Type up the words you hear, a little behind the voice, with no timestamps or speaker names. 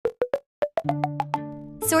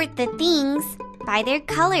Sort the things by their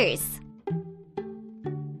colors.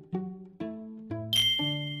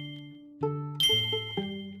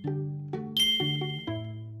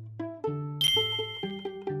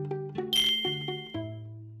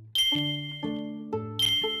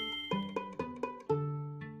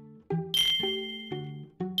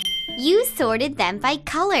 You sorted them by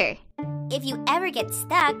color. If you ever get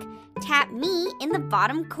stuck, tap me in the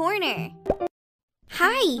bottom corner.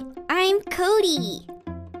 Hi, I'm Cody.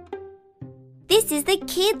 This is the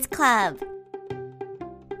Kids Club.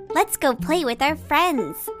 Let's go play with our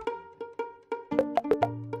friends.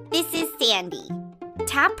 This is Sandy.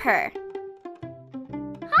 Tap her.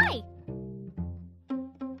 Hi.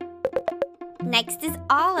 Next is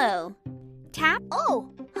Olo. Tap. Oh,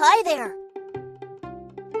 hi there.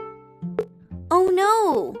 Oh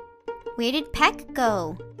no! Where did Peck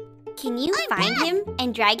go? Can you find Peck. him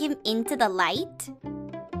and drag him into the light?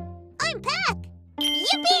 I'm Peck.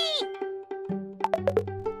 Yippee!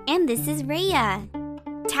 And this is Rhea.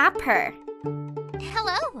 Tap her.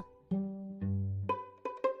 Hello.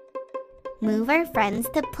 Move our friends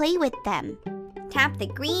to play with them. Tap the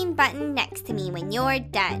green button next to me when you're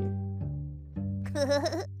done.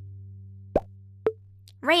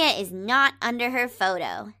 Rhea is not under her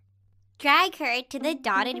photo. Drag her to the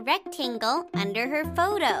dotted rectangle under her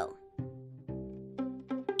photo.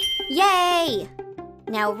 Yay!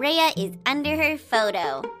 Now Rhea is under her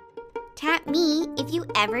photo. Tap me if you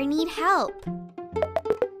ever need help.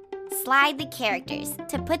 Slide the characters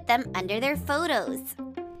to put them under their photos.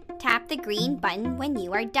 Tap the green button when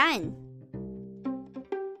you are done.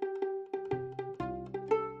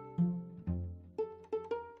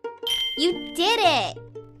 You did it!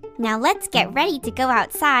 Now let's get ready to go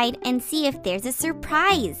outside and see if there's a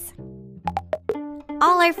surprise.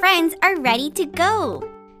 All our friends are ready to go.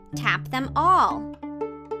 Tap them all.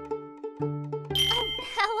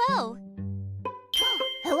 Hello.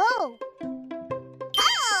 Hello.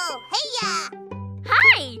 Oh, heya.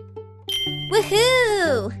 Hi.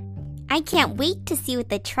 Woohoo! I can't wait to see what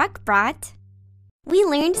the truck brought. We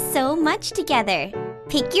learned so much together.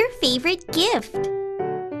 Pick your favorite gift.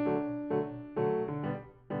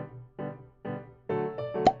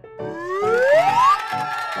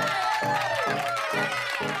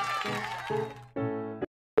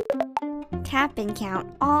 Tap and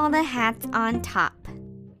count all the hats on top.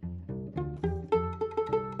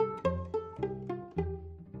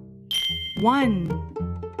 One,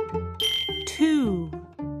 2,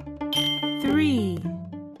 3,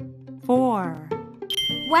 4.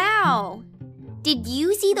 Wow! Did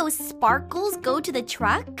you see those sparkles go to the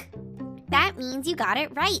truck? That means you got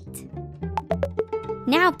it right.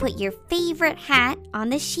 Now put your favorite hat on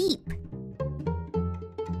the sheep.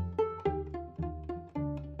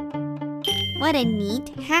 What a neat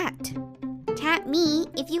hat. Tap me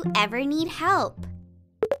if you ever need help.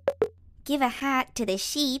 Give a hat to the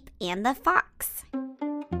sheep and the fox.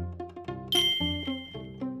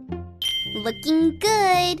 Looking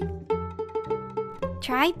good.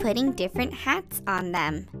 Try putting different hats on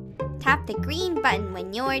them. Tap the green button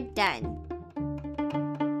when you're done.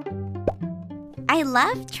 I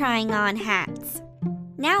love trying on hats.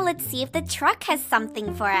 Now let's see if the truck has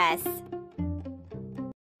something for us.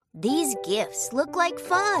 These gifts look like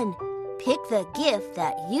fun. Pick the gift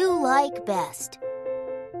that you like best.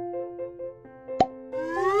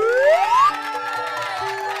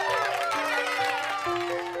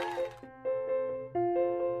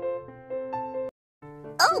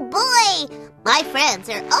 Oh boy! My friends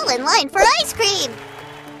are all in line for ice cream.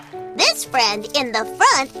 This friend in the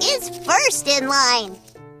front is first in line.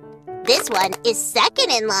 This one is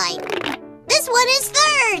second in line. This one is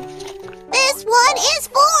third. This one is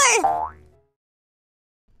fourth.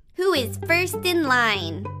 Who is first in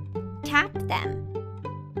line? Tap them.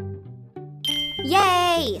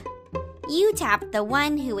 Yay! You tapped the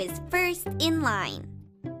one who is first in line.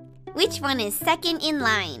 Which one is second in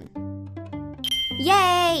line?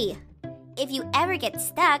 Yay! If you ever get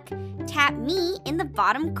stuck, tap me in the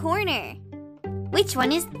bottom corner. Which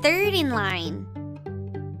one is third in line?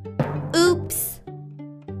 Oops!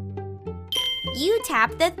 You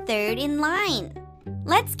tapped the third in line.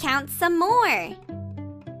 Let's count some more.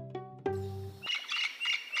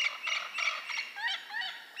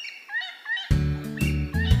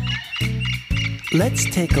 Let's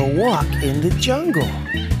take a walk in the jungle.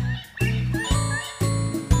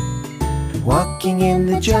 Walking in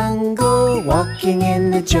the jungle, walking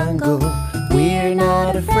in the jungle. We're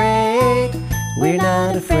not afraid, we're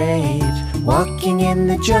not afraid. Walking in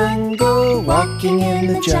the jungle, walking in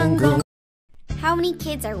the jungle. How many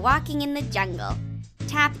kids are walking in the jungle?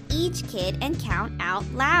 Tap each kid and count out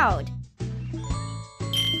loud.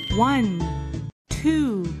 1,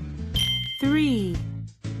 2, 3,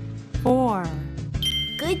 4.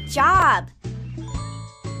 Good job!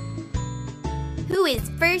 Who is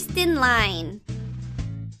first in line?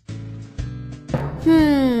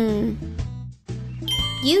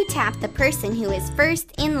 You tap the person who is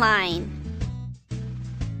first in line.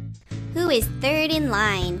 Who is third in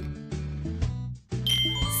line?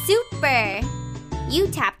 Super! You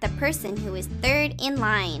tap the person who is third in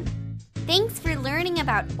line. Thanks for learning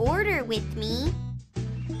about order with me.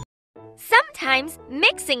 Sometimes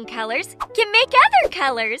mixing colors can make other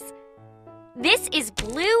colors. This is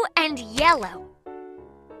blue and yellow.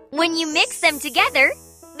 When you mix them together,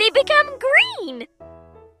 they become green.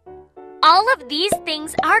 All of these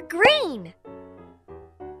things are green.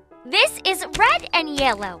 This is red and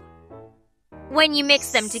yellow. When you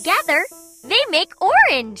mix them together, they make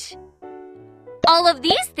orange. All of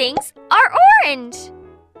these things are orange.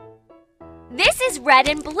 This is red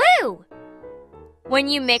and blue. When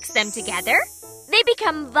you mix them together, they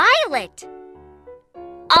become violet.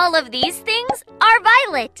 All of these things are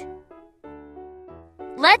violet.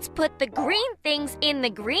 Let's put the green things in the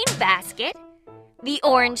green basket, the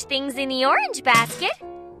orange things in the orange basket,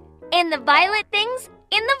 and the violet things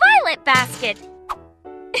in the violet basket.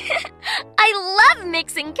 I love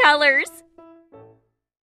mixing colors.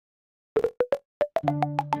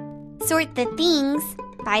 Sort the things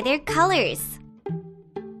by their colors.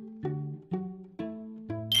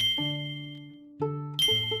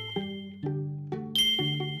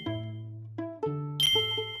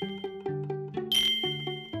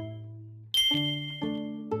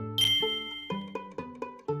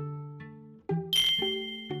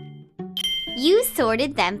 You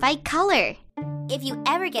sorted them by color. If you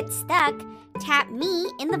ever get stuck, tap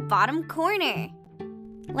me in the bottom corner.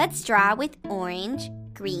 Let's draw with orange,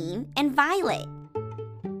 green, and violet.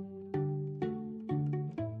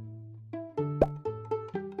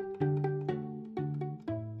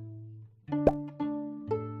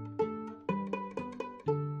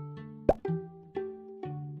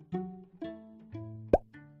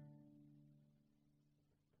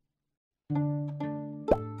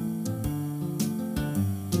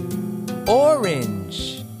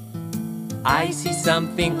 Orange. I see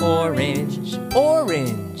something orange,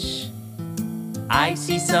 orange. I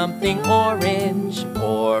see something orange,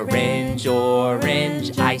 orange,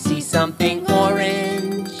 orange. I see something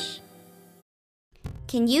orange.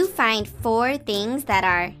 Can you find 4 things that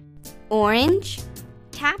are orange?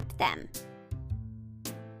 Tap them.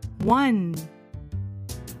 1,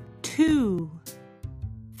 2,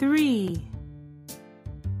 3,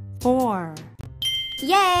 4.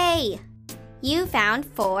 Yay! You found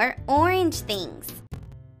 4 orange things.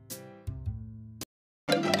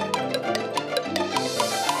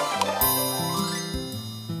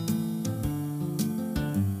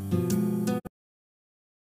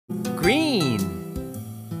 Green.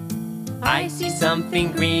 I see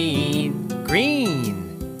something green, green.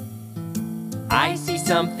 I see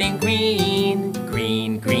something green,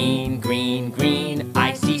 green, green, green, green.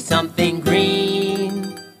 I see something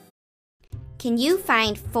green. Can you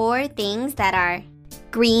find 4 things that are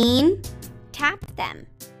green? Tap them.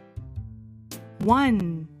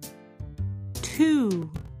 1,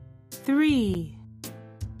 2, 3,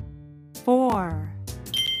 4.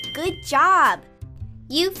 Good job!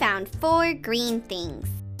 You found 4 green things.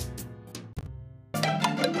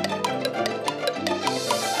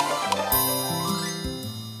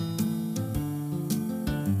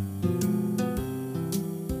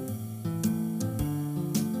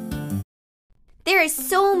 There are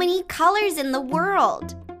so many colors in the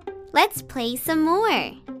world. Let's play some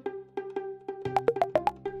more.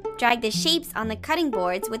 Drag the shapes on the cutting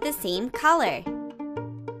boards with the same color.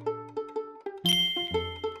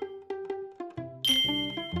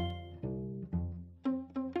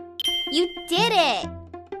 You did it!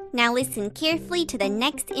 Now listen carefully to the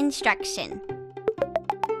next instruction.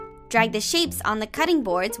 Drag the shapes on the cutting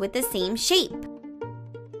boards with the same shape.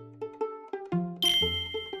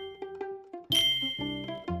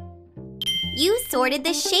 You sorted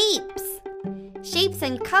the shapes! Shapes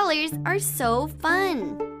and colors are so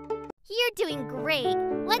fun! You're doing great.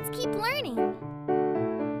 Let's keep learning.